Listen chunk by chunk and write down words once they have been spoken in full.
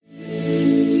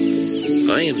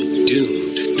I am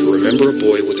doomed to remember a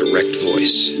boy with a wrecked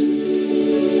voice.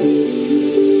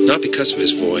 Not because of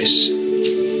his voice,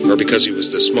 or because he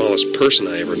was the smallest person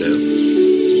I ever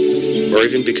knew, or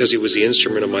even because he was the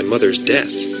instrument of my mother's death,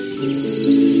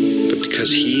 but because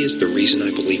he is the reason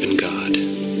I believe in God.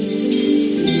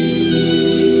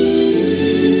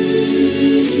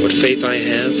 What faith I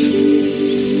have,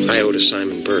 I owe to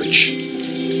Simon Birch,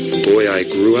 a boy I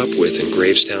grew up with in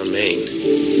Gravestown, Maine.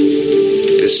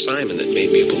 It is Simon that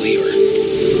made me a believer.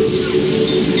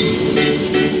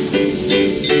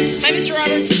 Hi, Mr.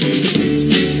 Roberts.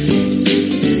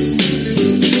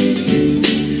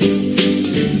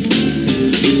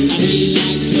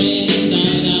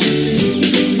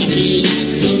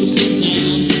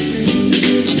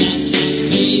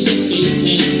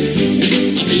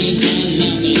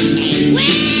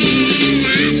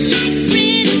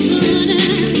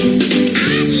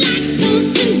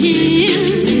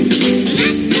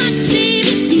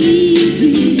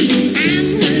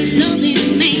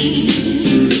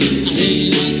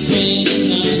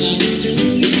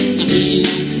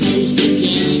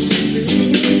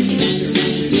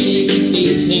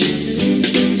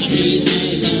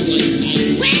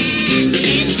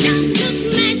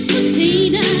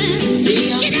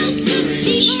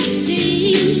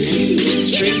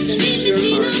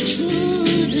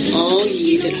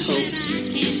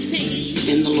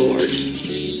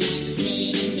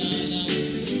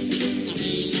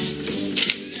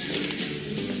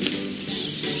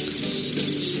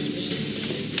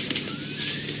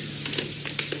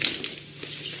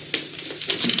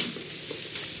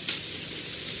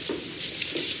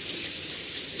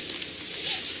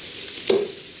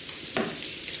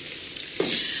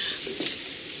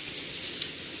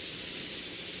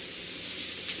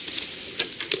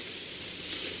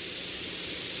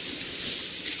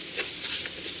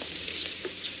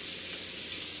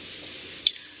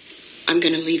 I'm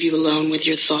going to leave you alone with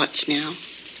your thoughts now.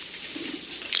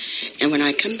 And when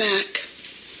I come back,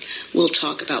 we'll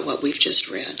talk about what we've just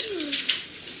read.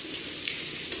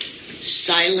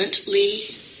 Silently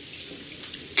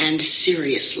and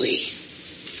seriously.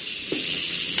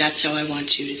 That's how I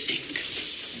want you to think.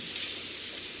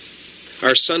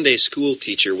 Our Sunday school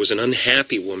teacher was an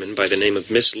unhappy woman by the name of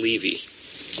Miss Levy.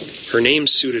 Her name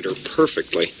suited her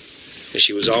perfectly, as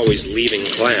she was always leaving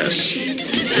class.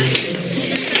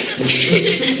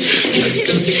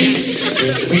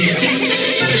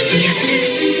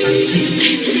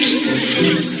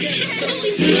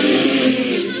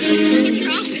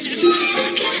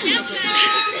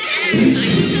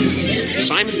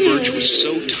 Simon Birch was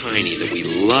so tiny that we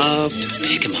loved to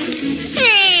pick him up.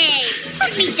 Hey,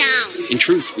 put me down. In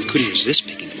truth, we couldn't resist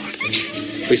picking him up.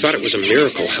 We thought it was a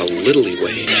miracle how little he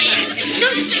weighed.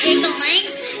 Don't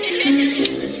giggling.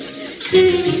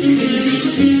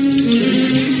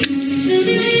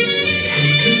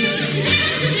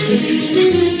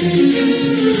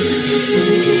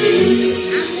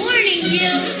 I'm warning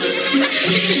you.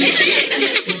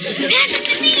 That's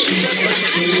me.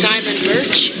 Simon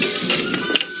Birch.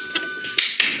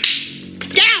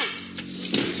 Down.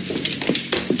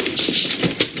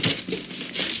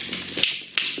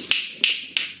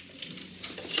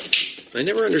 I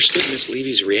never understood Miss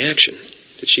Levy's reaction.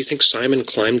 Did she think Simon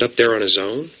climbed up there on his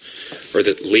own? Or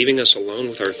that leaving us alone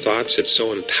with our thoughts had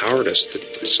so empowered us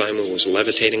that Simon was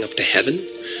levitating up to heaven?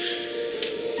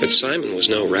 But Simon was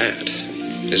no rat.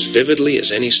 As vividly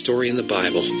as any story in the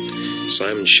Bible,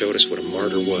 Simon showed us what a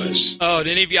martyr was. Oh,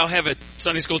 did any of y'all have a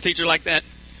Sunday school teacher like that?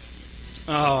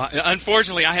 Oh,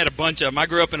 unfortunately, I had a bunch of them. I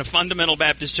grew up in a fundamental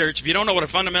Baptist church. If you don't know what a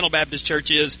fundamental Baptist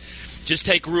church is, just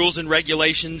take rules and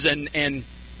regulations and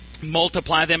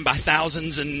multiply them by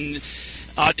thousands and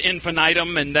ad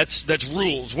infinitum, and that's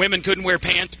rules. Women couldn't wear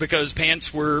pants because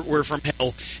pants were from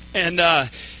hell, and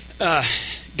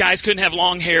guys couldn't have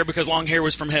long hair because long hair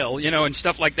was from hell, and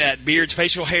stuff like that. Beards,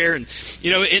 facial hair, and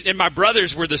and my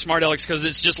brothers were the smart alecks because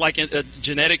it's just like a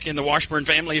genetic in the Washburn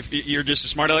family. If you're just a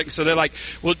smart aleck, so they're like,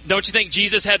 well, don't you think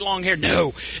Jesus had long hair?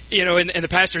 No, and the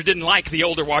pastors didn't like the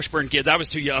older Washburn kids. I was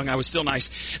too young. I was still nice,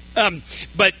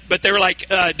 but they were like,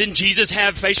 didn't Jesus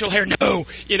have facial hair? No,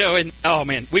 and oh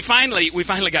man, we finally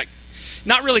got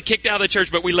not really kicked out of the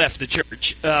church, but we left the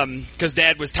church because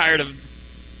Dad was tired of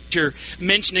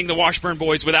mentioning the Washburn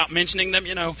boys without mentioning them.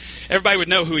 Everybody would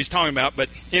know who he's talking about. But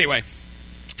anyway,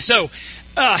 so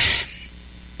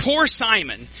poor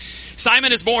Simon.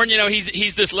 Simon is born.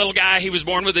 He's this little guy. He was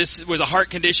born with a heart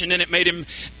condition, and it made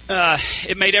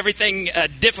everything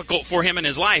difficult for him in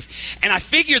his life. And I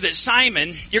figure that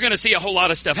Simon, you're going to see a whole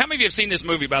lot of stuff. How many of you have seen this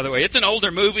movie, by the way? It's an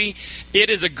older movie. It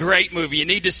is a great movie. You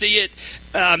need to see it.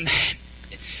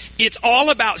 it's all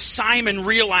about Simon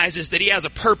realizes that he has a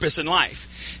purpose in life.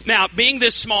 Now, being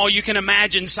this small, you can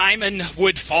imagine Simon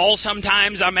would fall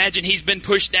sometimes. I imagine he's been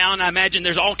pushed down. I imagine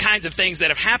there's all kinds of things that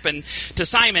have happened to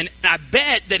Simon. And I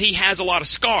bet that he has a lot of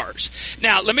scars.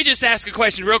 Now, let me just ask a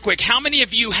question real quick. How many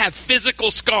of you have physical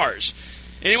scars?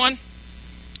 Anyone?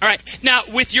 All right. Now,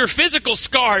 with your physical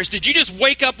scars, did you just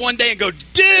wake up one day and go,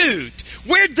 dude,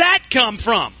 where'd that come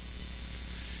from?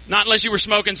 Not unless you were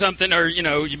smoking something or,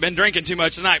 you've been drinking too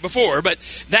much the night before. But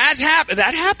that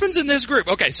happens in this group.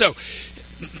 Okay, so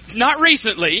not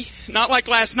recently, not like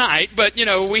last night, but,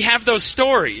 we have those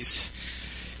stories.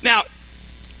 Now,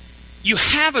 you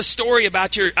have a story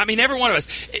about every one of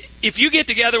us. If you get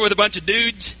together with a bunch of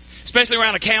dudes, especially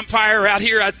around a campfire out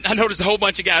here, I noticed a whole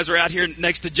bunch of guys were out here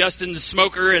next to Justin's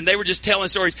smoker, and they were just telling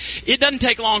stories. It doesn't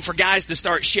take long for guys to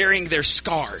start sharing their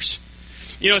scars.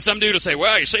 Some dude will say,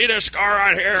 well, you see this scar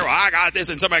right here? Well, I got this.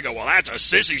 And somebody go, well, that's a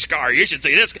sissy scar. You should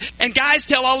see this. And guys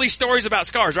tell all these stories about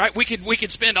scars, right? We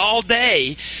could spend all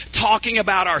day talking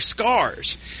about our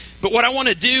scars. But what I want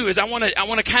to do is I want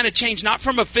to kind of change, not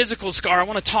from a physical scar. I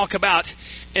want to talk about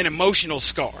an emotional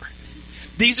scar.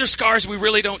 These are scars we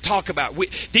really don't talk about.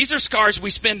 These are scars we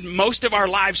spend most of our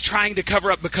lives trying to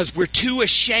cover up because we're too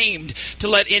ashamed to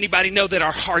let anybody know that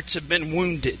our hearts have been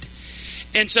wounded.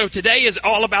 And so today is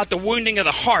all about the wounding of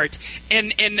the heart.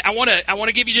 And I want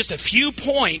to give you just a few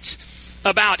points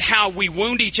about how we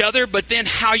wound each other, but then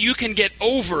how you can get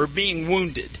over being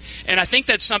wounded. And I think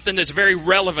that's something that's very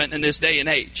relevant in this day and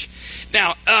age.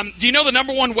 Now, do you know the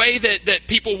number one way that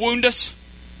people wound us?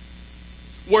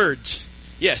 Words.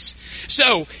 Yes.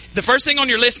 So, the first thing on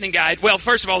your listening guide, well,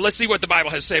 first of all, let's see what the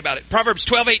Bible has to say about it. Proverbs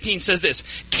 12:18 says this,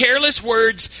 careless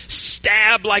words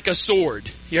stab like a sword.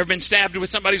 You ever been stabbed with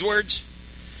somebody's words?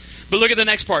 But look at the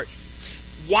next part.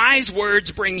 Wise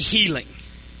words bring healing.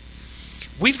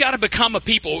 We've got to become a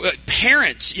people,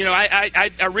 parents.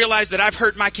 I realize that I've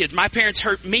hurt my kids. My parents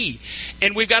hurt me.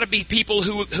 And we've got to be people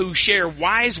who share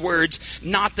wise words,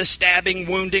 not the stabbing,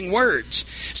 wounding words.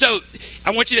 So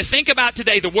I want you to think about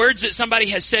today the words that somebody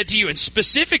has said to you. And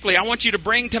specifically, I want you to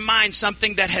bring to mind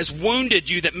something that has wounded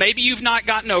you that maybe you've not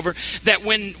gotten over. That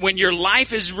when your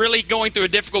life is really going through a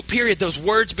difficult period, those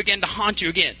words begin to haunt you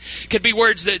again. It could be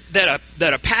words that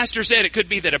a pastor said. It could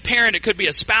be that a parent. It could be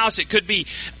a spouse. It could be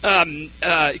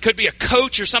a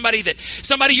coach or somebody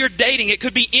you're dating. It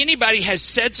could be anybody has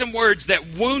said some words that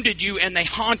wounded you and they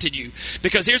haunted you.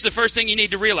 Because here's the first thing you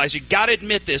need to realize. You got to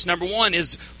admit this. Number one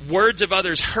is words of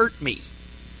others hurt me.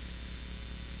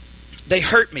 They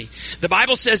hurt me. The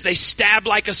Bible says they stab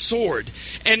like a sword.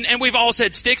 And we've all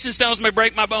said sticks and stones may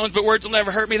break my bones, but words will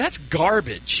never hurt me. That's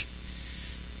garbage.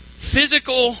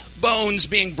 Physical bones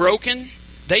being broken,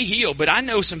 they heal. But I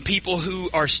know some people who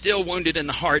are still wounded in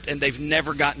the heart and they've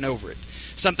never gotten over it.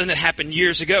 Something that happened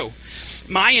years ago.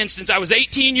 My instance, I was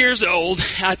 18 years old.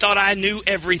 I thought I knew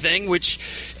everything, which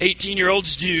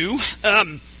 18-year-olds do.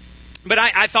 But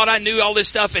I thought I knew all this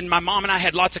stuff, and my mom and I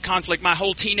had lots of conflict my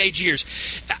whole teenage years.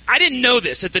 I didn't know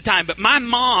this at the time, but my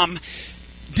mom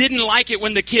didn't like it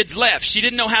when the kids left. She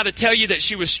didn't know how to tell you that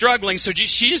she was struggling, so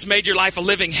she just made your life a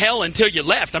living hell until you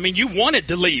left. I mean, you wanted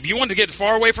to leave. You wanted to get as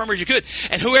far away from her as you could.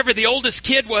 And whoever the oldest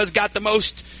kid was got the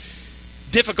most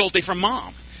difficulty from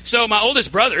mom. So my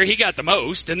oldest brother, he got the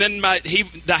most, and then I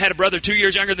had a brother 2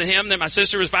 years younger than him, then my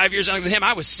sister was 5 years younger than him.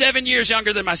 I was 7 years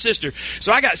younger than my sister,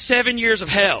 so I got 7 years of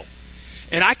hell,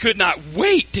 and I could not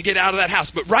wait to get out of that house.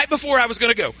 But right before I was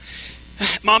going to go,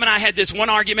 Mom and I had this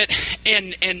one argument,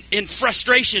 and in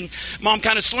frustration, Mom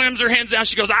kind of slams her hands down.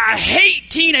 She goes, I hate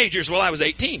teenagers. Well, I was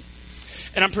 18,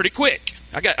 and I'm pretty quick.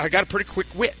 I got a pretty quick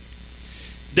wit.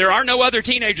 There are no other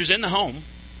teenagers in the home.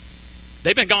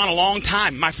 They've been gone a long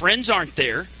time. My friends aren't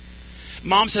there.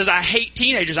 Mom says, I hate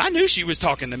teenagers. I knew she was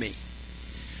talking to me.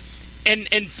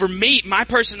 And for me, my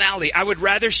personality, I would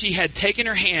rather she had taken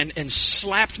her hand and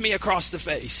slapped me across the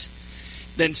face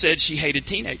than said she hated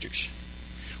teenagers.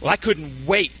 Well, I couldn't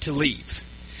wait to leave.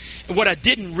 And what I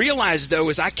didn't realize, though,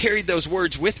 is I carried those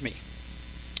words with me.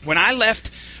 When I left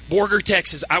Borger,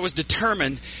 Texas, I was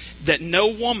determined that no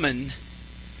woman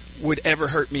would ever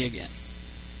hurt me again.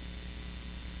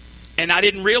 And I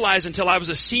didn't realize until I was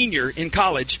a senior in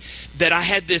college that I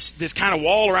had this kind of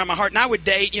wall around my heart. And I would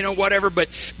date, whatever. But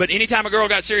anytime a girl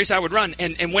got serious, I would run.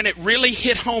 And when it really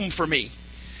hit home for me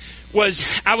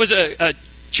was I was a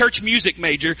church music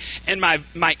major, and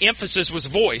my emphasis was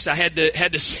voice. I had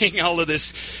to sing all of this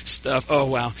stuff. Oh,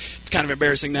 wow. It's kind of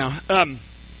embarrassing now.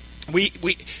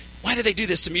 Why do they do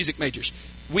this to music majors?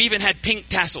 We even had pink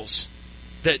tassels.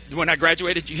 That when I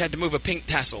graduated, you had to move a pink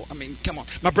tassel. I mean, come on.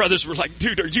 My brothers were like,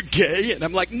 dude, are you gay? And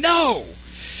I'm like, no.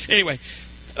 Anyway,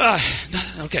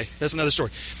 okay, that's another story.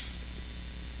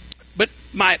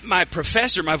 my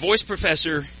professor, my voice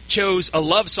professor, chose a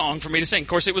love song for me to sing. Of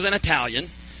course, it was in Italian,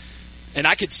 and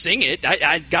I could sing it.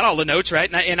 I got all the notes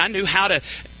right, and I knew how to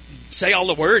say all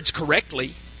the words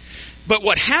correctly. But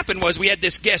what happened was we had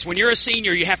this guest. When you're a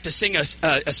senior, you have to sing a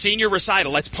senior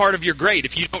recital. That's part of your grade.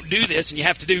 If you don't do this, and you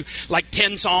have to do like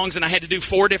 10 songs, and I had to do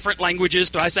 4 different languages.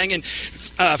 So I sang in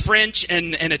French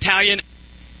and Italian.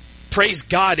 Praise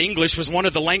God, English was one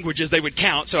of the languages they would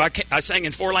count. So I sang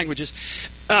in 4 languages.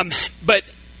 But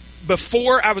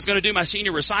before I was going to do my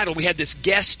senior recital, we had this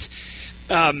guest.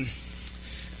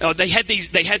 They had these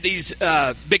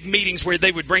big meetings where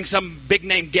they would bring some big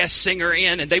name guest singer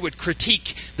in, and they would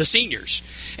critique the seniors.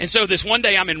 And so this one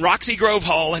day I'm in Roxy Grove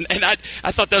Hall, and I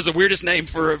thought that was the weirdest name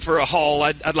for a hall.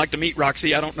 I'd like to meet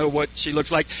Roxy. I don't know what she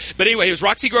looks like, but anyway, it was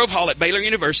Roxy Grove Hall at Baylor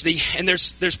University, and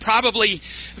there's probably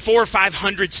 400 or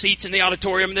 500 seats in the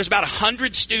auditorium. There's about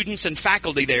 100 students and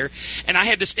faculty there, and I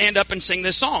had to stand up and sing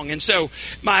this song. And so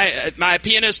my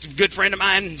pianist, good friend of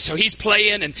mine, so he's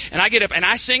playing, and I get up and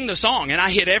I sing the song, and I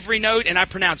hit every note, and I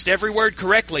pronounced every word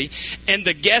correctly. And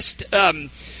the guest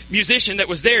musician that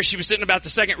was there, she was sitting about the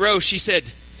second row, she said,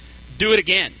 "Do it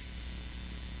again.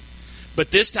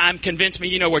 But this time, convince me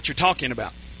you know what you're talking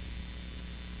about."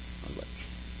 I was like,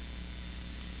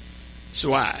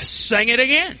 so I sang it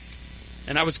again.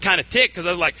 And I was kind of ticked because I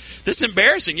was like, this is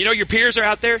embarrassing. You know, your peers are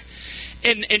out there.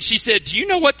 And she said, "Do you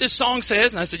know what this song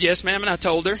says?" And I said, "Yes, ma'am." And I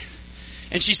told her.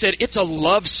 And she said, "It's a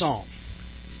love song.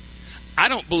 I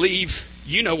don't believe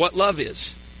you know what love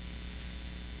is."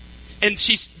 And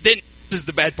then, this is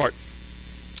the bad part.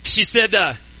 She said,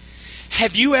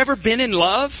 "Have you ever been in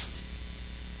love?"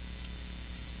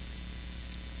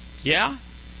 Yeah.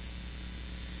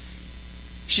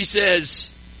 She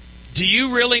says, "Do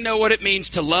you really know what it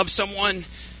means to love someone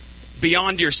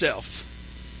beyond yourself?"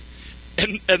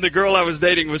 And the girl I was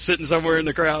dating was sitting somewhere in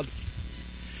the crowd.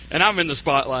 And I'm in the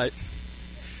spotlight.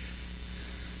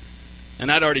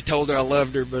 And I'd already told her I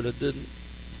loved her, but I didn't.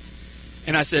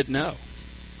 And I said, "No."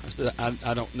 I said,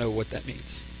 I don't know what that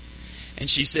means. And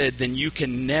she said, "Then you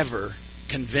can never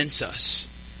convince us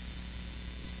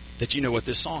that you know what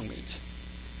this song means."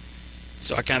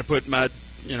 So I kind of put my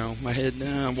head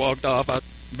down and walked off. I was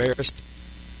embarrassed.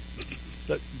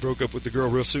 I broke up with the girl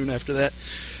real soon after that.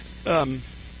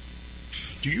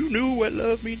 Do you know what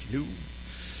love means? No.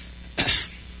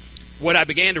 What I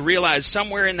began to realize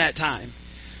somewhere in that time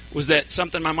was that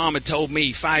something my mom had told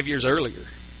me 5 years earlier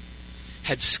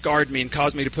had scarred me and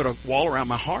caused me to put a wall around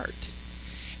my heart.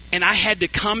 And I had to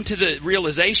come to the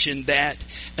realization that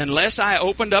unless I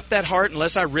opened up that heart,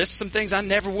 unless I risked some things, I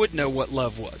never would know what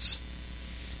love was.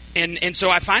 And so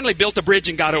I finally built a bridge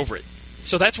and got over it.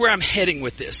 So that's where I'm heading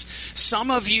with this. Some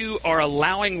of you are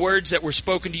allowing words that were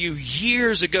spoken to you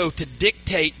years ago to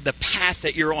dictate the path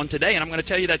that you're on today. And I'm going to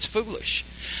tell you that's foolish.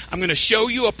 I'm going to show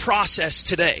you a process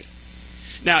today.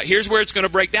 Now, here's where it's going to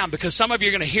break down, because some of you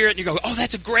are going to hear it and you go, "Oh,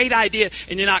 that's a great idea,"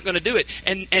 and you're not going to do it.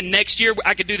 And next year,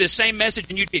 I could do this same message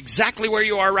and you'd be exactly where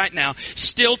you are right now,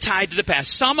 still tied to the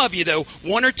past. Some of you, though,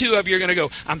 1 or 2 of you are going to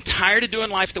go, "I'm tired of doing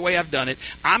life the way I've done it.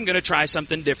 I'm going to try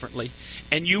something differently."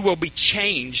 And you will be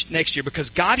changed next year,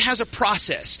 because God has a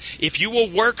process. If you will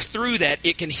work through that,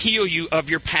 it can heal you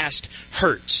of your past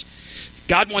hurts.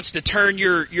 God wants to turn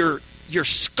your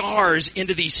scars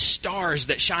into these stars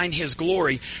that shine His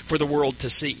glory for the world to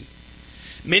see.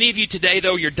 Many of you today,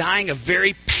 though, you're dying a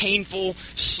very painful,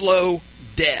 slow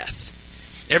death.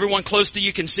 Everyone close to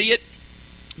you can see it,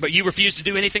 but you refuse to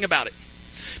do anything about it.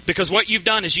 Because what you've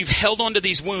done is you've held onto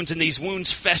these wounds, and these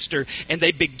wounds fester, and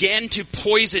they begin to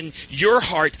poison your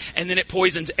heart, and then it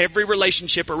poisons every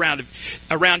relationship around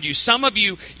you. Some of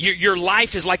you, your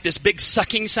life is like this big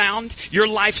sucking sound. Your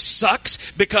life sucks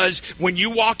because when you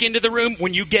walk into the room,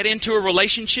 when you get into a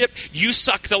relationship, you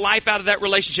suck the life out of that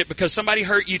relationship because somebody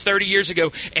hurt you 30 years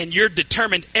ago, and you're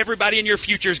determined everybody in your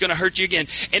future is going to hurt you again.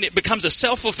 And it becomes a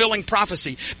self-fulfilling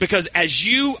prophecy, because as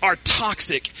you are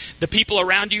toxic, the people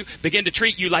around you begin to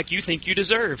treat you like you think you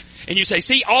deserve. And you say,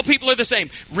 "See, all people are the same."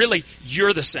 Really,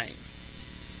 you're the same.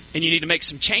 And you need to make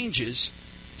some changes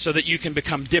so that you can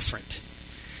become different.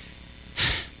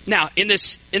 Now, in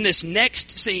this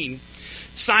next scene,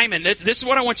 Simon, this is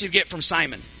what I want you to get from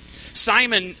Simon.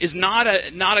 Simon is not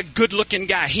a good-looking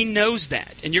guy. He knows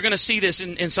that. And you're going to see this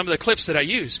in some of the clips that I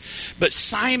use. But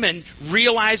Simon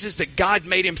realizes that God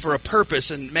made him for a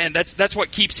purpose. And, man, that's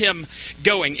what keeps him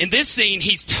going. In this scene,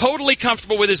 he's totally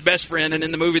comfortable with his best friend. And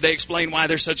in the movie, they explain why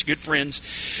they're such good friends.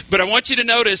 But I want you to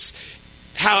notice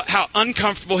how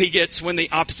uncomfortable he gets when the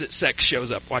opposite sex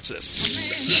shows up. Watch this.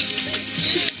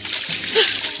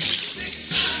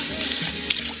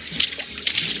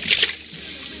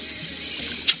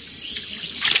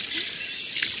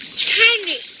 Hi,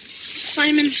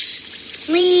 Simon.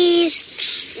 Please.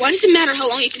 Why does it matter how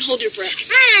long you can hold your breath?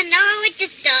 I don't know. It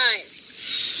just does.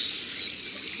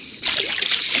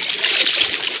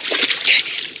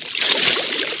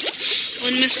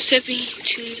 One Mississippi,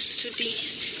 2 Mississippi,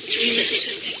 3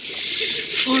 Mississippi,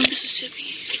 4 Mississippi.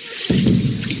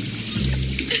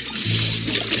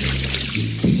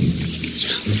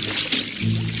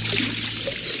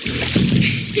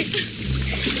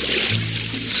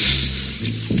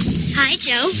 Hi,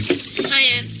 Joe. Hi,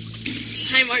 Ann.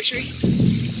 Hi, Marjorie.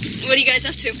 What are you guys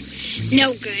up to?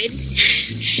 No good.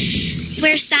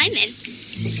 Where's Simon?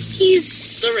 He's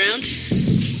around.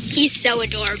 He's so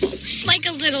adorable. Like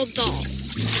a little doll.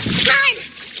 Run!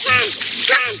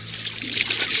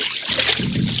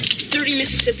 30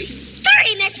 Mississippi.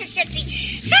 30 Mississippi!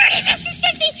 30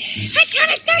 Mississippi! I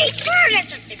counted 34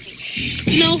 Mississippi!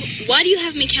 You know, why do you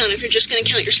have me count if you're just going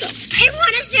to count yourself? I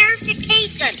want a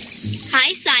verification.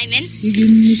 Hi, Simon. You give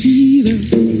me fever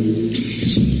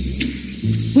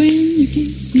when you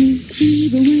kiss me,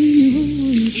 fever when you hold me.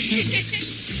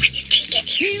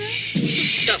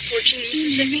 About 14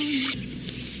 Mississippi.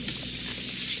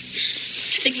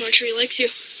 I think Marjorie likes you.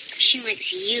 She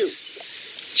likes you.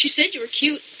 She said you were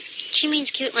cute. She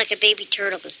means cute like a baby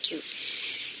turtle is cute.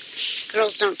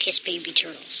 Girls don't kiss baby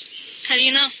turtles. How do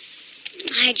you know?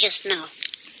 I just know.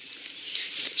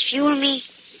 If you were me,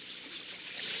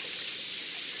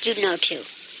 you'd know too.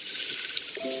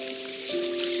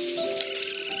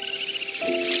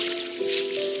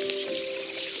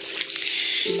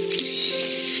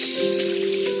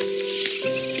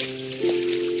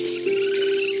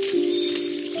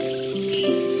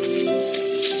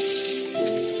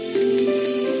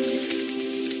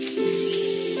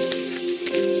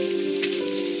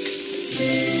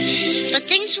 But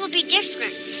things will be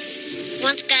different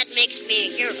once God makes me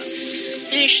a hero.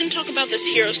 Then you shouldn't talk about this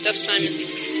hero stuff, Simon.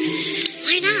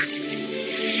 Why not?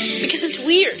 Because it's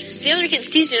weird. The other kids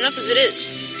tease you enough as it is.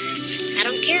 I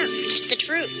don't care. It's the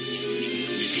truth.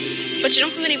 But you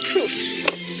don't have any proof.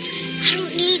 I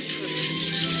don't need proof.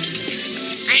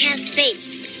 I have faith.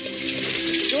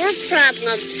 Your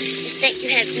problem is that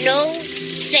you have no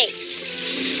faith.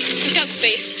 I got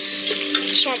faith.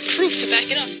 I just want proof to back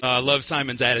it up. I love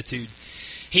Simon's attitude.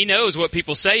 He knows what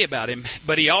people say about him,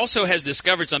 but he also has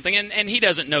discovered something, and he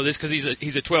doesn't know this because he's a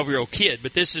 12-year-old kid,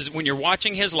 but this is when you're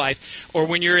watching his life or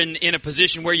when you're in a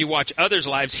position where you watch others'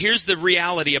 lives, here's the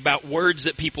reality about words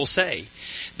that people say.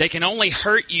 They can only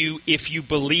hurt you if you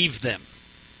believe them,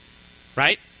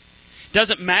 right?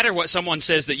 Doesn't matter what someone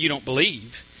says that you don't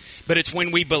believe. But it's when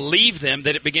we believe them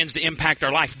that it begins to impact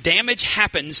our life. Damage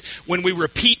happens when we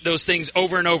repeat those things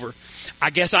over and over. I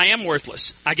guess I am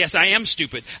worthless. I guess I am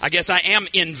stupid. I guess I am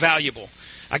invaluable.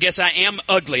 I guess I am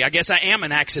ugly. I guess I am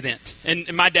an accident.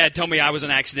 And my dad told me I was an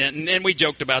accident, and we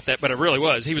joked about that, but I really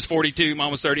was. He was 42,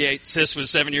 Mom was 38, Sis was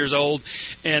 7 years old,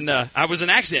 and I was an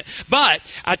accident. But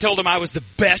I told him I was the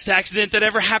best accident that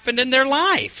ever happened in their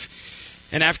life.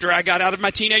 And after I got out of my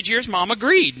teenage years, Mom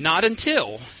agreed. Not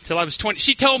until I was 20.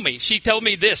 She told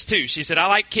me this too. She said, I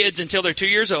like kids until they're 2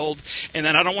 years old, and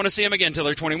then I don't want to see them again until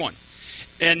they're 21.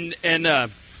 And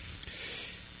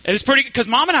it's pretty, because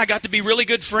Mom and I got to be really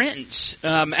good friends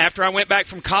after I went back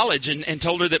from college and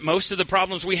told her that most of the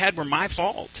problems we had were my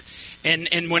fault.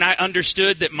 And when I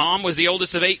understood that Mom was the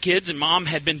oldest of 8 kids and Mom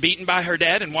had been beaten by her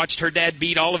dad and watched her dad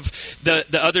beat all of the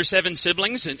other 7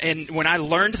 siblings, and when I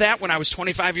learned that when I was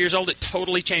 25 years old, it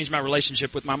totally changed my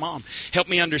relationship with my mom.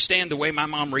 Helped me understand the way my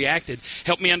mom reacted.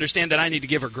 Helped me understand that I need to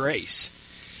give her grace.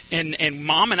 And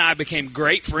Mom and I became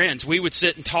great friends. We would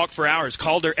sit and talk for hours.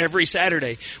 Called her every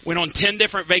Saturday. Went on 10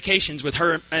 different vacations with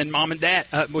her and Mom and Dad,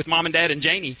 with Mom and Dad and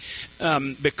Janie,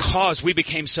 because we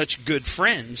became such good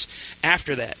friends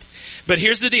after that. But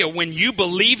here's the deal. When you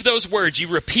believe those words, you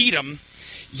repeat them,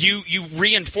 you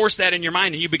reinforce that in your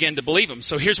mind and you begin to believe them.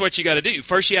 So here's what you got to do.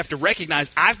 First, you have to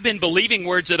recognize I've been believing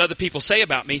words that other people say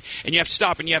about me, and you have to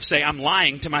stop and you have to say, I'm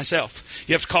lying to myself.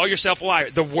 You have to call yourself a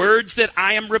liar. The words that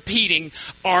I am repeating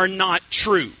are not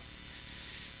true.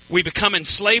 We become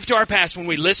enslaved to our past when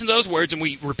we listen to those words and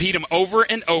we repeat them over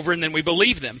and over, and then we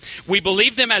believe them. We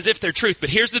believe them as if they're truth. But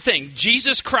here's the thing.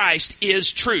 Jesus Christ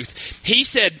is truth. He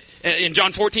said in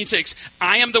John 14:6,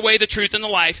 I am the way, the truth, and the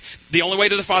life, the only way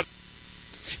to the Father.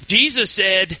 Jesus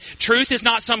said, truth is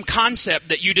not some concept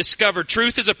that you discover.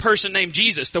 Truth is a person named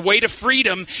Jesus. The way to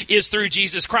freedom is through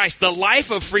Jesus Christ. The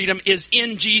life of freedom is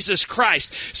in Jesus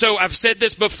Christ. So I've said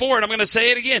this before, and I'm going to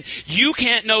say it again. You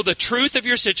can't know the truth of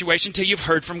your situation until you've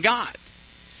heard from God.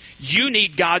 You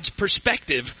need God's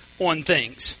perspective on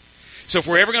things. So if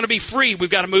we're ever going to be free, we've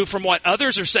got to move from what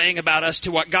others are saying about us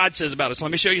to what God says about us.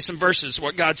 Let me show you some verses,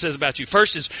 what God says about you.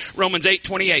 First is Romans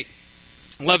 8:28.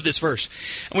 Love this verse.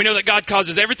 And we know that God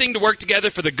causes everything to work together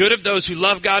for the good of those who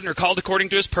love God and are called according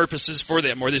to his purposes for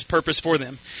them, or his purpose for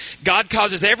them. God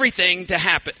causes everything to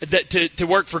happen, to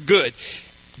work for good.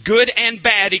 Good and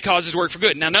bad, he causes work for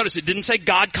good. Now notice, it didn't say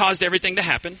God caused everything to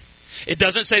happen. It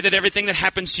doesn't say that everything that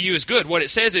happens to you is good. What it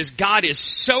says is God is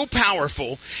so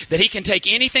powerful that he can take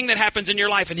anything that happens in your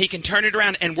life and he can turn it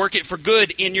around and work it for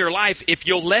good in your life if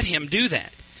you'll let him do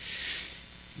that.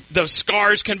 Those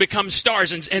scars can become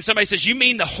stars. And somebody says, you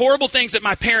mean the horrible things that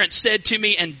my parents said to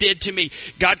me and did to me,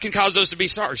 God can cause those to be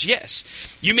stars?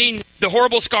 Yes. You mean the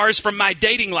horrible scars from my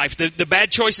dating life, the bad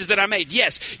choices that I made?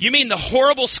 Yes. You mean the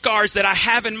horrible scars that I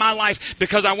have in my life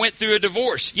because I went through a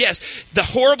divorce? Yes. The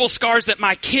horrible scars that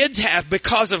my kids have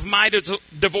because of my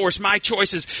divorce, my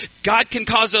choices, God can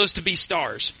cause those to be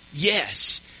stars?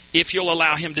 Yes, if you'll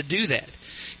allow him to do that.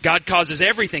 God causes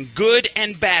everything, good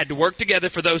and bad, to work together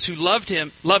for those who love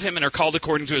him and are called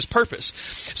according to his purpose.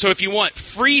 So if you want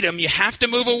freedom, you have to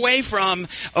move away from,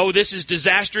 oh, this is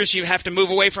disastrous. You have to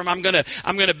move away from, I'm gonna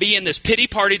be in this pity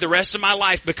party the rest of my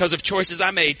life because of choices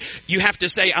I made. You have to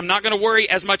say, I'm not going to worry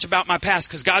as much about my past,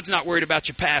 because God's not worried about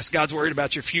your past. God's worried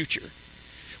about your future.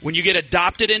 When you get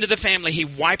adopted into the family, he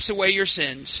wipes away your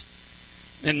sins.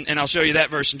 And I'll show you that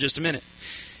verse in just a minute.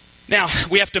 Now,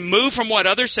 we have to move from what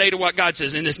others say to what God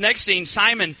says. In this next scene,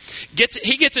 Simon gets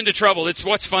into trouble. It's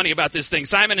what's funny about this thing.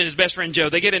 Simon and his best friend Joe,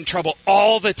 they get in trouble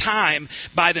all the time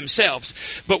by themselves.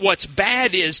 But what's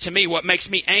bad is, to me, what makes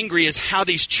me angry is how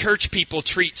these church people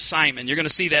treat Simon. You're going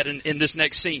to see that in this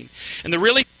next scene. And the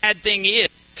really bad thing is,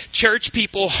 church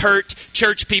people hurt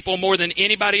church people more than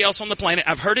anybody else on the planet.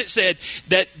 I've heard it said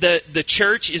that the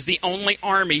church is the only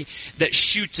army that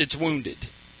shoots its wounded.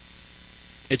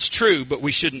 It's true, but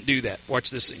we shouldn't do that. Watch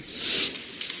this scene.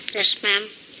 Yes, ma'am.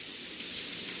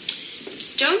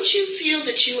 Don't you feel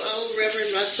that you owe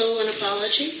Reverend Russell an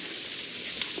apology?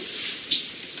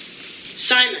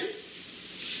 Simon?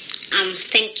 I'm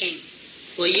thinking.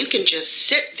 Well, you can just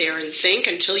sit there and think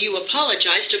until you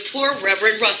apologize to poor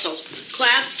Reverend Russell.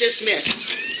 Class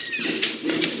dismissed.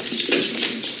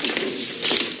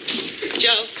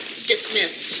 Joe,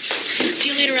 dismissed. See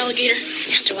you later, alligator.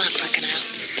 After what, crocodile?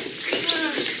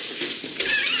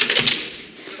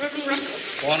 Reverend Russell.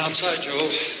 Go on outside, Joe.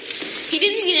 He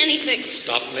didn't mean anything.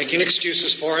 Stop making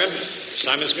excuses for him.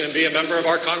 Simon's going to be a member of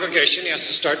our congregation. He has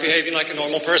to start behaving like a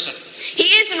normal person. He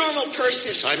is a normal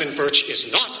person. Simon Birch is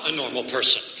not a normal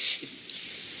person.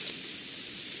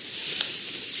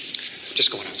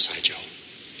 Just go on outside, Joe.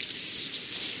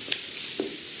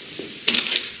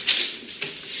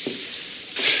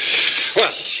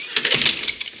 Well,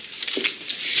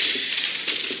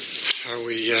 are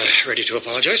we ready to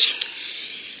apologize?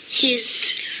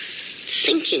 He's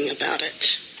thinking about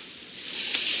it.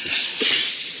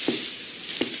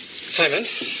 Simon,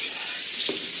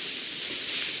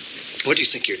 what do you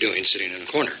think you're doing sitting in a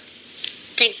corner?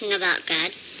 Thinking about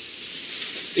God.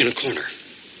 In a corner?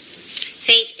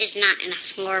 Faith is not in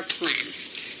a floor plan.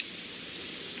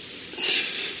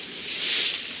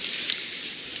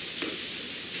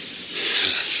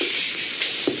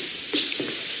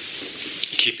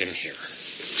 Keep him here.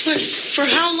 But for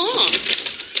how long?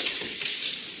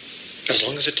 As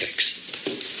long as it takes.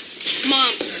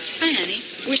 Mom. Hi, honey.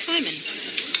 Where's Simon?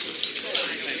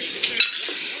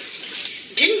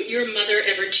 Didn't your mother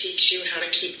ever teach you how to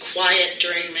keep quiet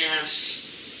during Mass?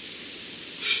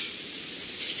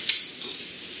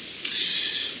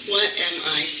 What am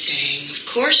I saying? Of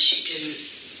course she didn't.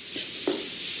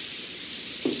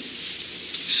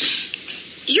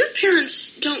 Your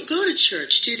parents don't go to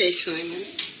church, do they, Simon?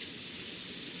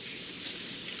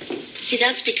 See,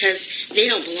 that's because they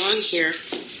don't belong here.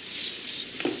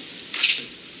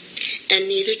 And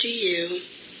neither do you.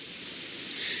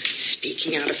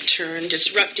 Speaking out of turn,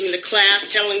 disrupting the class,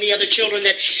 telling the other children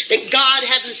that God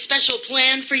has a special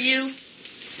plan for you.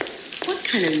 What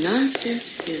kind of nonsense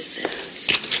is that?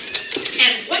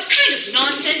 And what kind of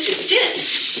nonsense is this?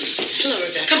 Hello,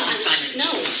 Rebecca. Come on, Simon.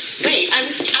 No, wait. I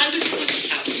was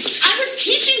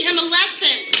teaching him a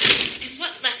lesson. And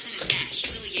what lesson is that?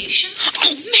 Humiliation?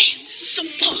 Oh, man, this is so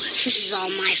fun. This is all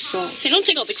my fault. Hey, don't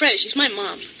take all the credit. She's my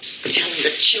mom. Telling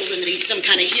the children that he's some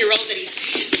kind of hero, that he's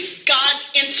God's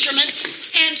instrument.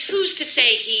 And who's to say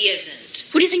he isn't?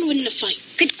 Who do you think would win in a fight?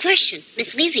 Good question.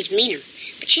 Miss Levy's meaner,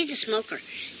 but she's a smoker.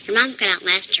 Your mom could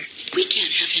outlast her. We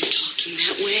can't have him talking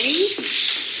that way.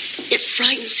 It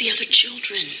frightens the other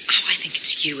children. Oh, I think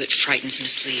it's you it frightens,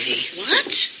 Miss Levy.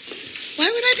 What? Why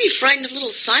would I be frightened of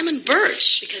little Simon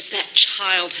Birch? Because that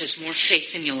child has more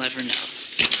faith than you'll ever know.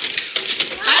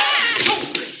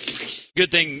 Good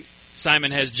thing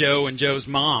Simon has Joe and Joe's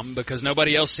mom, because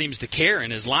nobody else seems to care in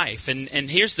his life. And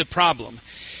here's the problem.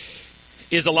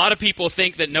 is a lot of people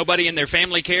think that nobody in their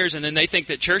family cares, and then they think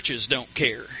that churches don't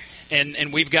care.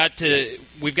 And we've got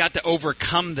to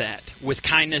overcome that with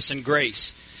kindness and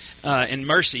grace and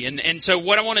mercy. And so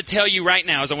what I want to tell you right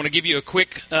now is I want to give you a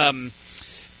quick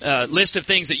list of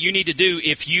things that you need to do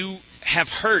if you have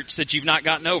hurts that you've not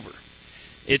gotten over.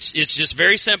 It's just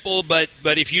very simple, but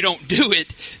if you don't do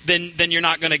it, then you're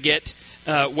not going to get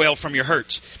well from your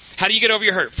hurts. How do you get over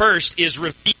your hurt? First is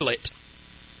reveal it.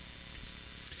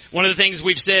 One of the things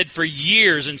we've said for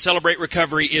years in Celebrate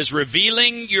Recovery is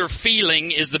revealing your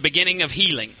feeling is the beginning of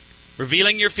healing.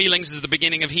 Revealing your feelings is the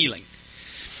beginning of healing.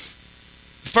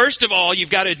 First of all, you've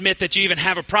got to admit that you even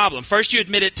have a problem. First, you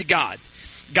admit it to God.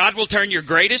 God will turn your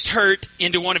greatest hurt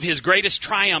into one of His greatest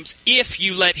triumphs if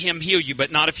you let Him heal you, but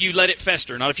not if you let it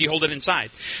fester, not if you hold it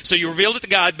inside. So you reveal it to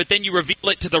God, but then you reveal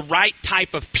it to the right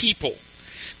type of people.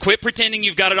 Quit pretending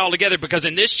you've got it all together, because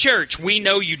in this church, we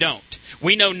know you don't.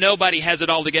 We know nobody has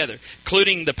it all together,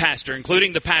 including the pastor,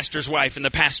 including the pastor's wife and the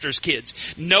pastor's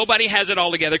kids. Nobody has it all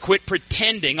together. Quit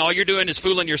pretending. All you're doing is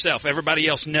fooling yourself. Everybody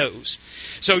else knows.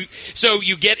 So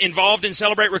you get involved in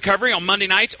Celebrate Recovery on Monday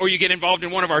nights, or you get involved in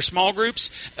one of our small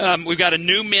groups. We've got a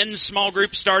new men's small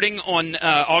group starting on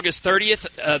August 30th,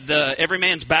 the Every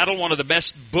Man's Battle, one of the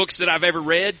best books that I've ever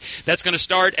read. That's going to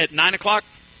start at 9 o'clock.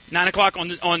 9 o'clock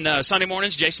on Sunday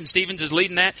mornings. Jason Stevens is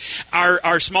leading that.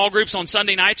 Our small groups on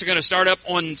Sunday nights are going to start up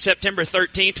on September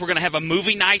 13th. We're going to have a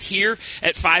movie night here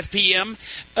at 5 p.m.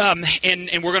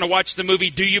 And we're going to watch the movie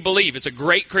Do You Believe? It's a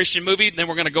great Christian movie. Then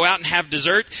we're going to go out and have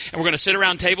dessert, and we're going to sit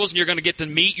around tables, and you're going to get to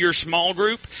meet your small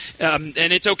group. And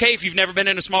it's okay if you've never been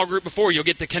in a small group before. You'll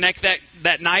get to connect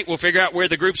that night. We'll figure out where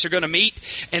the groups are going to meet,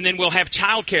 and then we'll have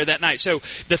childcare that night. So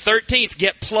the 13th,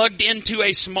 get plugged into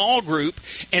a small group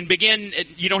and begin.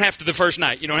 You don't have to the first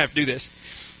night. You don't have to do this.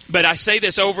 But I say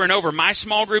this over and over. My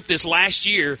small group this last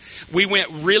year, we went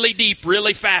really deep,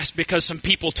 really fast, because some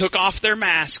people took off their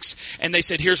masks and they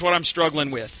said, here's what I'm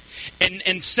struggling with.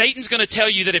 And Satan's going to tell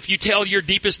you that if you tell your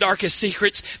deepest, darkest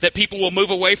secrets, that people will move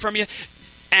away from you.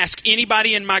 Ask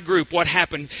anybody in my group what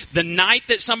happened. The night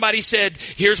that somebody said,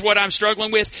 here's what I'm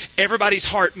struggling with, everybody's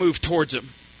heart moved towards them.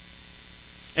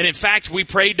 And in fact, we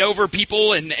prayed over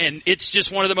people, and it's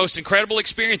just one of the most incredible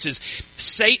experiences.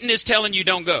 Satan is telling you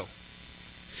don't go.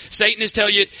 Satan is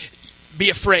telling you, be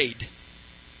afraid.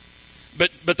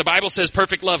 But the Bible says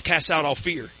perfect love casts out all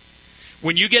fear.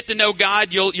 When you get to know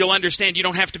God, you'll understand you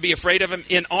don't have to be afraid of Him.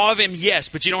 In awe of Him, yes,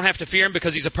 but you don't have to fear Him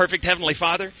because He's a perfect Heavenly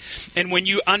Father. And when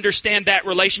you understand that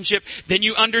relationship, then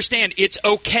you understand it's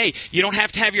okay. You don't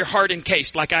have to have your heart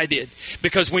encased like I did.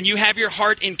 Because when you have your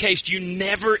heart encased, you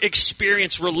never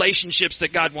experience relationships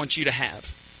that God wants you to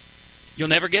have. You'll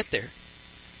never get there.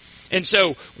 And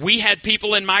so we had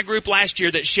people in my group last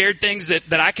year that shared things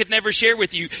that I could never share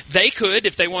with you. They could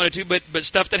if they wanted to, but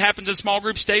stuff that happens in small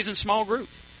group stays in small group.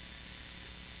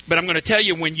 But I'm going to tell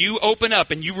you, when you open up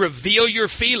and you reveal your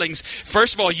feelings,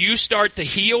 first of all, you start to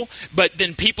heal, but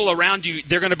then people around you,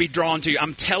 they're going to be drawn to you.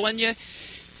 I'm telling you,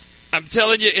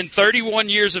 in 31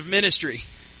 years of ministry,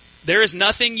 there is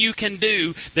nothing you can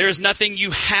do, there is nothing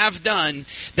you have done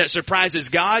that surprises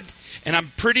God, and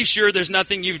I'm pretty sure there's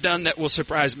nothing you've done that will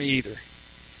surprise me either.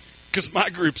 Because my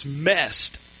group's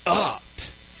messed up.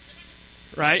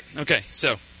 Right? Okay,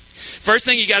 so first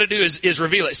thing you got to do is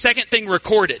reveal it. Second thing,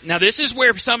 record it. Now, this is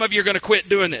where some of you are going to quit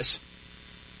doing this.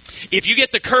 If you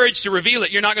get the courage to reveal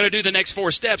it, you're not going to do the next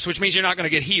 4 steps, which means you're not going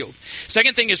to get healed.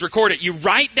 Second thing is record it. You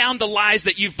write down the lies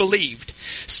that you've believed.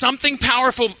 Something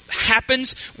powerful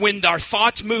happens when our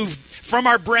thoughts move from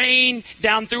our brain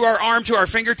down through our arm to our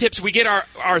fingertips. We get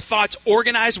our thoughts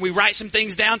organized. We write some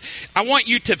things down. I want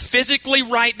you to physically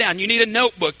write down. You need a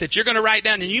notebook that you're going to write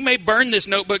down. And you may burn this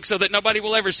notebook so that nobody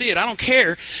will ever see it. I don't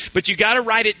care. But you got to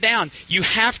write it down. You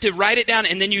have to write it down.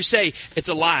 And then you say, it's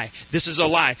a lie. This is a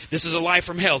lie. This is a lie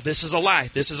from hell. This is a lie.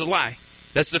 This is a lie.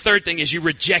 That's the third thing, is you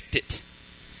reject it.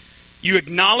 You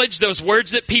acknowledge those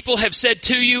words that people have said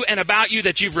to you and about you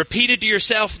that you've repeated to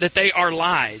yourself, that they are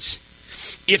lies.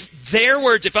 If their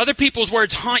words, if other people's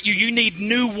words haunt you, you need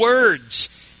new words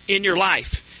in your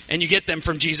life. And you get them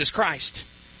from Jesus Christ.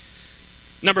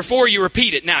 Number 4, you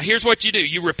repeat it. Now, here's what you do.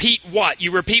 You repeat what?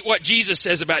 You repeat what Jesus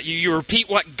says about you. You repeat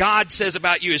what God says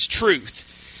about you as truth.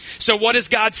 So what does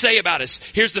God say about us?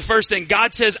 Here's the first thing.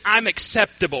 God says, I'm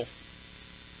acceptable.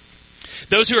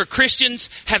 Those who are Christians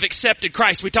have accepted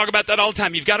Christ. We talk about that all the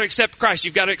time. You've got to accept Christ.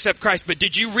 You've got to accept Christ. But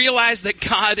did you realize that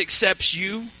God accepts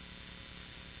you?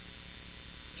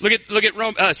 Look at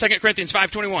 2 Corinthians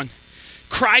 5:21.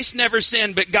 Christ never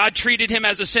sinned, but God treated him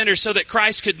as a sinner so that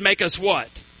Christ could make us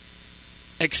what?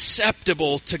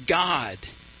 Acceptable to God.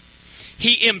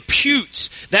 He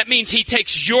imputes. That means he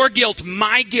takes your guilt,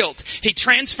 my guilt. He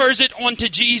transfers it onto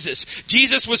Jesus.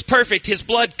 Jesus was perfect. His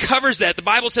blood covers that. The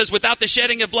Bible says without the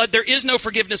shedding of blood, there is no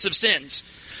forgiveness of sins.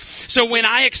 So when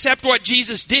I accept what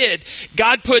Jesus did,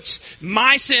 God puts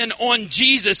my sin on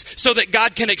Jesus so that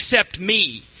God can accept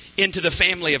me into the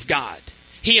family of God.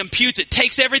 He imputes it,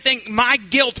 takes everything, my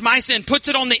guilt, my sin, puts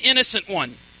it on the innocent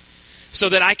one so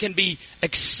that I can be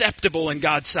acceptable in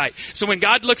God's sight. So when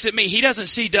God looks at me, he doesn't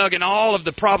see Doug and all of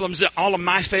the problems, all of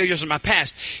my failures in my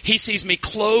past. He sees me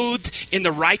clothed in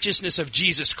the righteousness of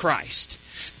Jesus Christ.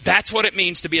 That's what it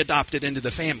means to be adopted into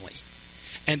the family.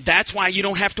 And that's why you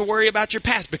don't have to worry about your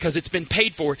past, because it's been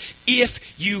paid for if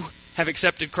you have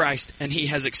accepted Christ and he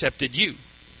has accepted you.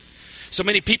 So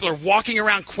many people are walking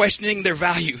around questioning their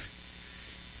value.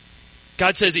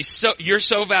 God says you're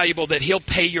so valuable that he'll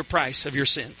pay your price of your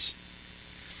sins.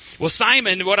 Well,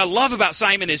 Simon, what I love about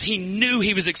Simon is he knew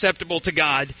he was acceptable to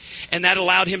God, and that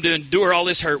allowed him to endure all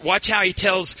this hurt. Watch how he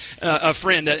tells a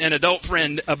friend, an adult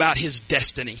friend, about his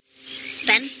destiny.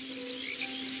 Ben,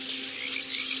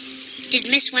 did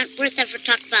Miss Wentworth ever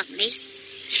talk about me?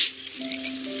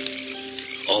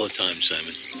 All the time,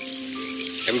 Simon.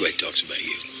 Everybody talks about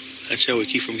you. That's how we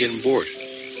keep from getting bored.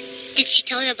 Did she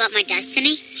tell you about my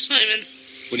destiny? Simon.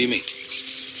 What do you mean?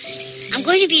 I'm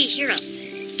going to be a hero.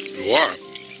 You are?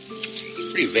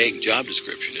 Pretty vague job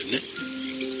description, isn't it?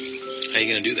 How are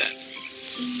you going to do that?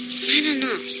 I don't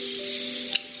know.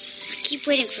 I keep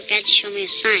waiting for God to show me a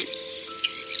sign.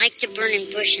 Like the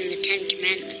burning bush in the 10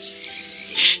 Commandments.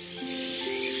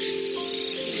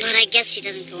 But I guess he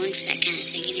doesn't go in for that kind of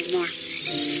thing anymore.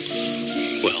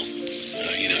 Well,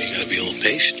 you got to be a little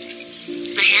patient.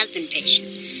 I have been patient.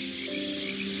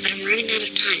 But I'm running out of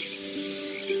time.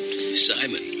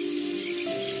 Simon,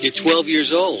 you're 12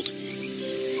 years old.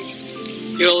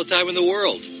 You got all the time in the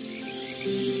world. I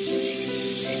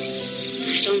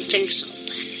don't think so, Ben.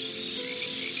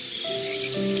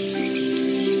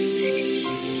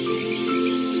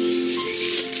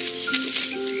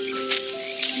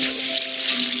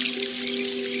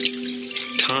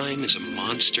 Time is a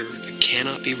monster that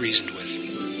cannot be reasoned with.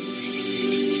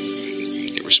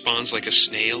 It responds like a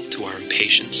snail to our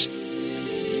impatience.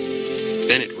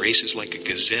 Then it races like a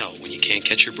gazelle when you can't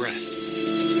catch your breath.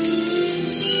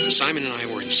 Simon and I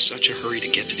were in such a hurry to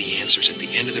get to the answers at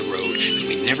the end of the road that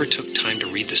we never took time to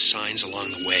read the signs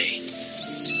along the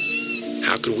way.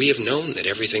 How could we have known that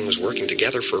everything was working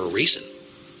together for a reason?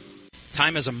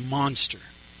 Time is a monster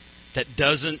that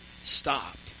doesn't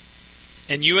stop.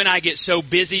 And you and I get so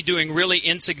busy doing really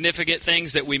insignificant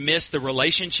things that we miss the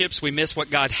relationships, we miss what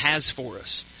God has for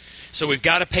us. So we've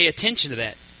got to pay attention to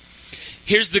that.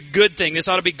 Here's the good thing. This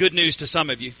ought to be good news to some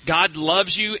of you. God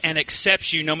loves you and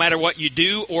accepts you no matter what you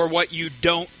do or what you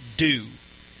don't do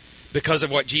because of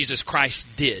what Jesus Christ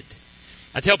did.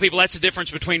 I tell people that's the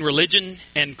difference between religion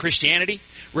and Christianity.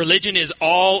 Religion is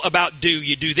all about do.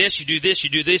 You do this, you do this, you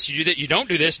do this, you do that. You don't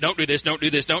do this, don't do this, don't do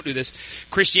this, don't do this.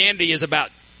 Christianity is about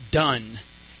done.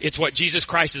 It's what Jesus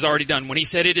Christ has already done. When he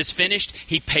said it is finished,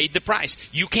 he paid the price.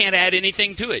 You can't add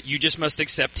anything to it. You just must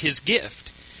accept his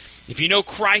gift. If you know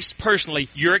Christ personally,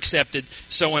 you're accepted,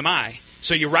 so am I.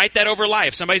 So you write that over life.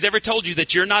 If somebody's ever told you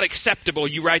that you're not acceptable,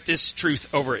 you write this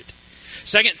truth over it.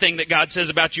 Second thing that God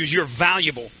says about you is you're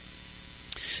valuable.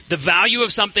 The value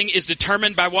of something is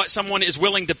determined by what someone is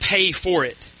willing to pay for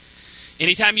it.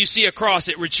 Anytime you see a cross,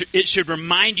 it should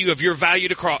remind you of your value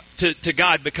to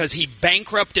God, because he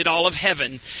bankrupted all of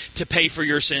heaven to pay for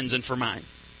your sins and for mine.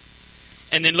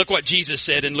 And then look what Jesus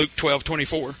said in Luke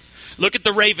 12:24. Look at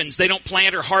the ravens. They don't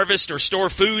plant or harvest or store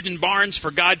food in barns, for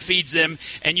God feeds them.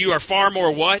 And you are far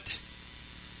more what?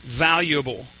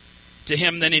 Valuable to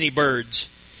him than any birds.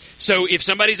 So if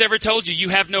somebody's ever told you you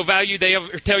have no value, they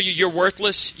ever tell you you're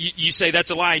worthless, you say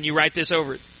that's a lie and you write this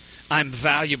over it. I'm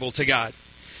valuable to God.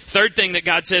 Third thing that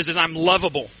God says is I'm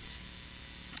lovable.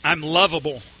 I'm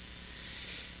lovable.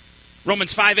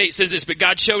 Romans 5:8 says this, but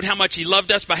God showed how much he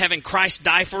loved us by having Christ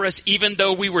die for us, even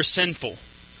though we were sinful.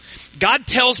 God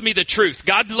tells me the truth.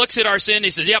 God looks at our sin. He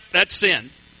says, yep, that's sin.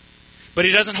 But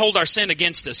he doesn't hold our sin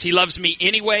against us. He loves me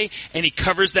anyway, and he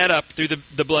covers that up through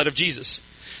the blood of Jesus.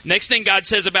 Next thing God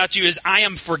says about you is, I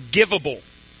am forgivable.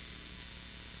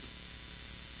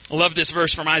 I love this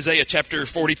verse from Isaiah chapter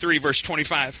 43, verse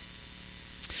 25.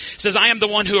 It says, I am the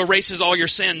one who erases all your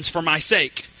sins for my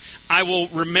sake. I will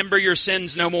remember your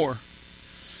sins no more.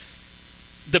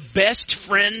 The best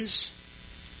friends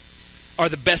are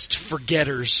the best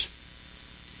forgetters.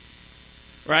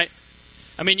 Right?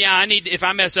 I mean, yeah, if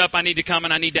I mess up, I need to come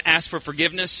and I need to ask for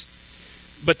forgiveness.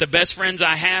 But the best friends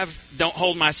I have don't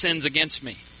hold my sins against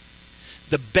me.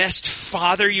 the best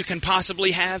father you can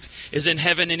possibly have is in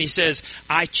heaven, and he says,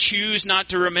 I choose not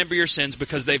to remember your sins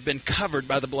because they've been covered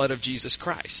by the blood of Jesus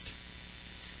Christ.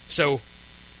 So,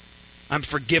 I'm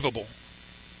forgivable.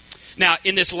 Now,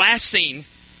 in this last scene,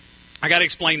 I got to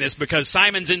explain this because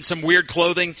Simon's in some weird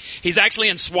clothing. He's actually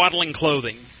in swaddling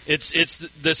clothing. It's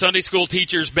the Sunday school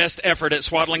teacher's best effort at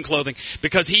swaddling clothing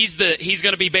because he's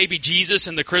going to be baby Jesus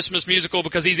in the Christmas musical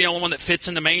because he's the only one that fits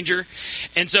in the manger.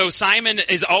 And so Simon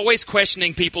is always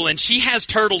questioning people, and she has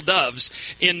turtle doves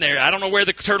in there. I don't know where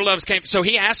the turtle doves came. So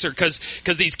he asks her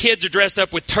because these kids are dressed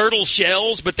up with turtle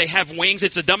shells, but they have wings.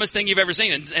 It's the dumbest thing you've ever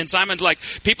seen. And Simon's like,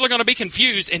 people are going to be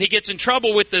confused, and he gets in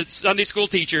trouble with the Sunday school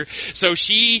teacher. So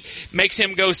she makes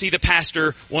him go see the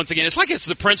pastor once again. It's like it's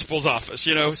the principal's office,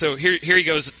 you know. So here he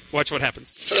goes. Watch what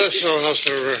happens. So how's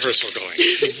the rehearsal going?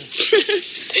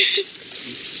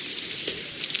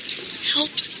 Help.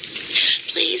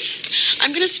 Please.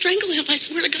 I'm going to strangle him. I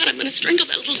swear to God, I'm going to strangle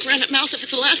that little granite mouse. If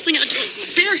it's the last thing I do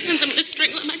with bare hands, I'm going to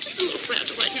strangle him. I'm just a little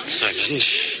fragile right now. Simon.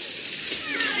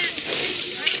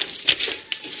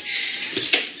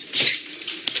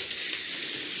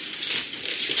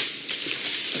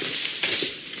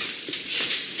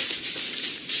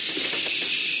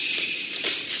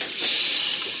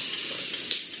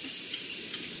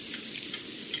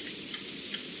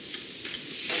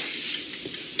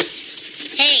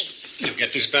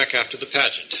 Get these back after the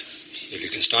pageant. If you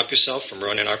can stop yourself from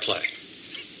ruining our play.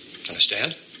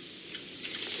 Understand?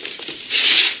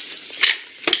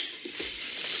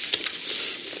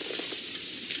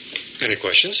 Any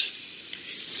questions?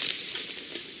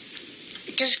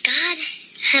 Does God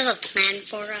have a plan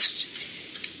for us?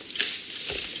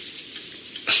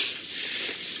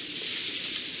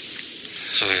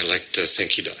 I like to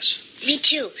think he does. Me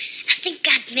too. I think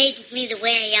God made me the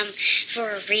way I am for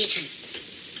a reason.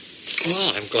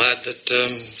 Well, I'm glad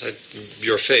that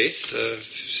your faith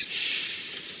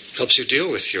helps you deal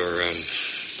with your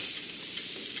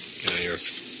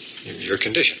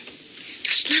condition.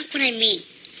 That's not what I mean.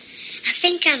 I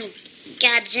think I'm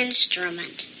God's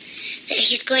instrument, that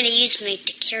he's going to use me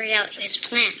to carry out his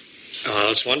plan.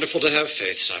 Well, it's wonderful to have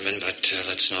faith, Simon, but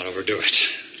let's not overdo it.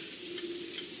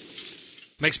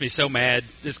 Makes me so mad.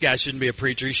 This guy shouldn't be a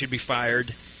preacher. He should be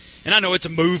fired. And I know it's a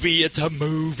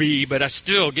movie, but I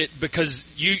still get, because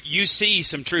you see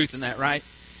some truth in that, right?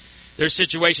 There's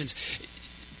situations.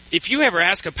 If you ever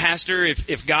ask a pastor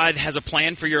if God has a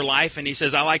plan for your life and he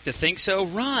says, I like to think so,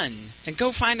 run and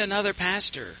go find another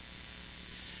pastor.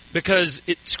 Because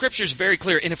Scripture's very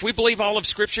clear. And if we believe all of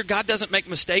Scripture, God doesn't make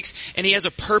mistakes, and he has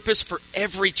a purpose for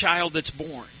every child that's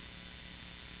born.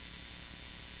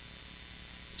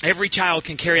 Every child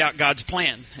can carry out God's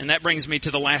plan. And that brings me to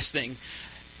the last thing.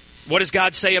 What does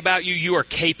God say about you? You are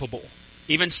capable.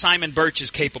 Even Simon Birch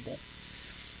is capable.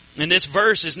 And this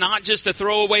verse is not just a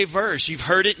throwaway verse. You've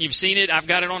heard it, you've seen it. I've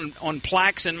got it on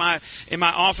plaques in my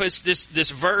office.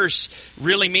 This verse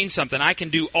really means something. I can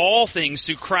do all things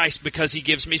through Christ because he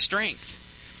gives me strength.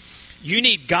 You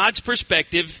need God's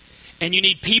perspective, and you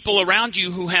need people around you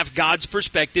who have God's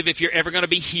perspective if you're ever going to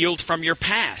be healed from your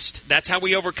past. That's how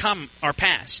we overcome our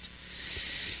past.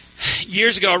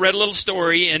 Years ago, I read a little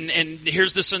story, and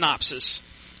here's the synopsis.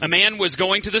 A man was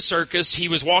going to the circus. He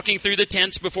was walking through the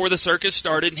tents before the circus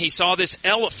started, and he saw this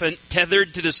elephant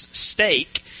tethered to this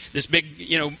stake, this big,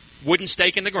 wooden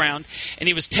stake in the ground, and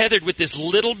he was tethered with this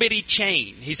little bitty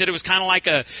chain. He said it was kind of like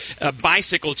a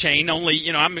bicycle chain,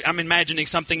 only, I'm imagining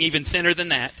something even thinner than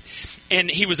that.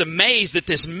 And he was amazed that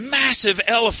this massive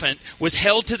elephant was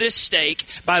held to this stake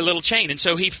by a little chain. And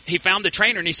so he found the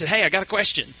trainer, and he said, hey, I got a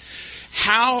question.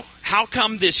 How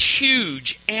come this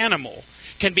huge animal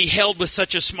can be held with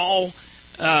such a small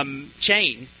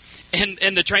chain?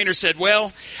 And the trainer said,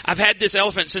 well, I've had this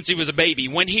elephant since he was a baby.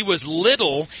 When he was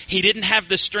little, he didn't have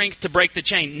the strength to break the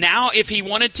chain. Now, if he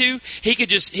wanted to, he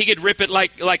could rip it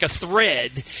like a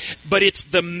thread. But it's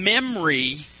the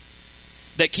memory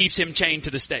that keeps him chained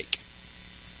to the stake.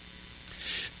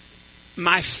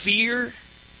 My fear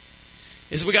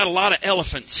is we got a lot of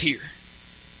elephants here.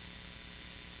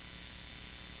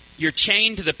 You're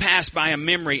chained to the past by a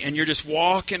memory, and you're just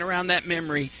walking around that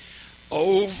memory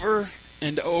over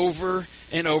and over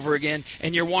and over again,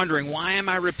 and you're wondering, why am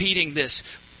I repeating this?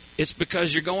 It's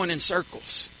because you're going in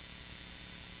circles.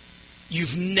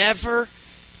 You've never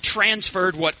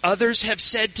transferred what others have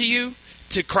said to you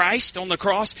to Christ on the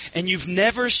cross, and you've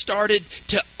never started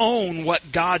to own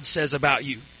what God says about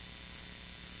you.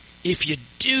 If you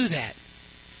do that,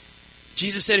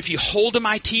 Jesus said, if you hold to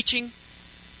my teaching,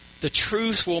 the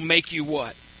truth will make you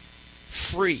what?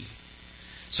 Free.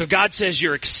 So God says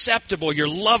you're acceptable, you're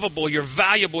lovable, you're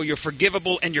valuable, you're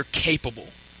forgivable, and you're capable.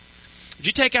 Would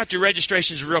you take out your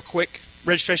registrations real quick?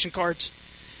 Registration cards?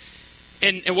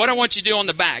 And what I want you to do on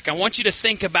the back, I want you to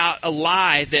think about a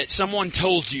lie that someone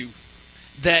told you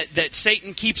that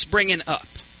Satan keeps bringing up.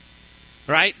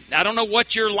 Right? I don't know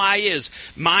what your lie is.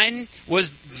 Mine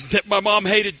was that my mom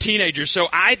hated teenagers, so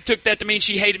I took that to mean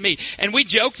she hated me. And we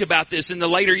joked about this in the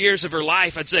later years of her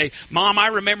life. I'd say, Mom, I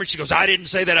remember. She goes, I didn't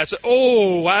say that. I said,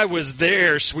 oh, I was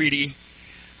there, sweetie.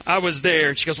 I was there.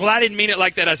 And she goes, well, I didn't mean it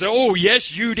like that. I said, oh,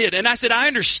 yes, you did. And I said, I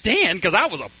understand, because I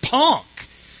was a punk.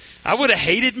 I would have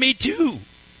hated me too.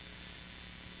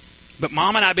 But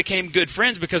Mom and I became good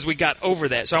friends because we got over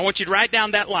that. So I want you to write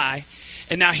down that lie.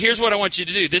 And now here's what I want you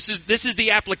to do. This is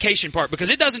the application part, because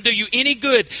it doesn't do you any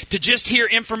good to just hear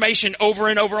information over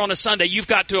and over on a Sunday. You've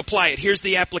got to apply it. Here's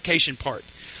the application part.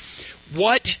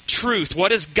 What truth, what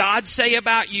does God say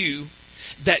about you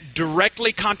that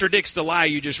directly contradicts the lie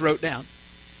you just wrote down?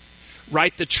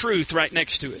 Write the truth right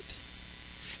next to it.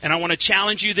 And I want to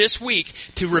challenge you this week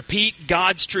to repeat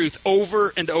God's truth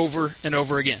over and over and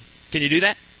over again. Can you do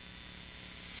that?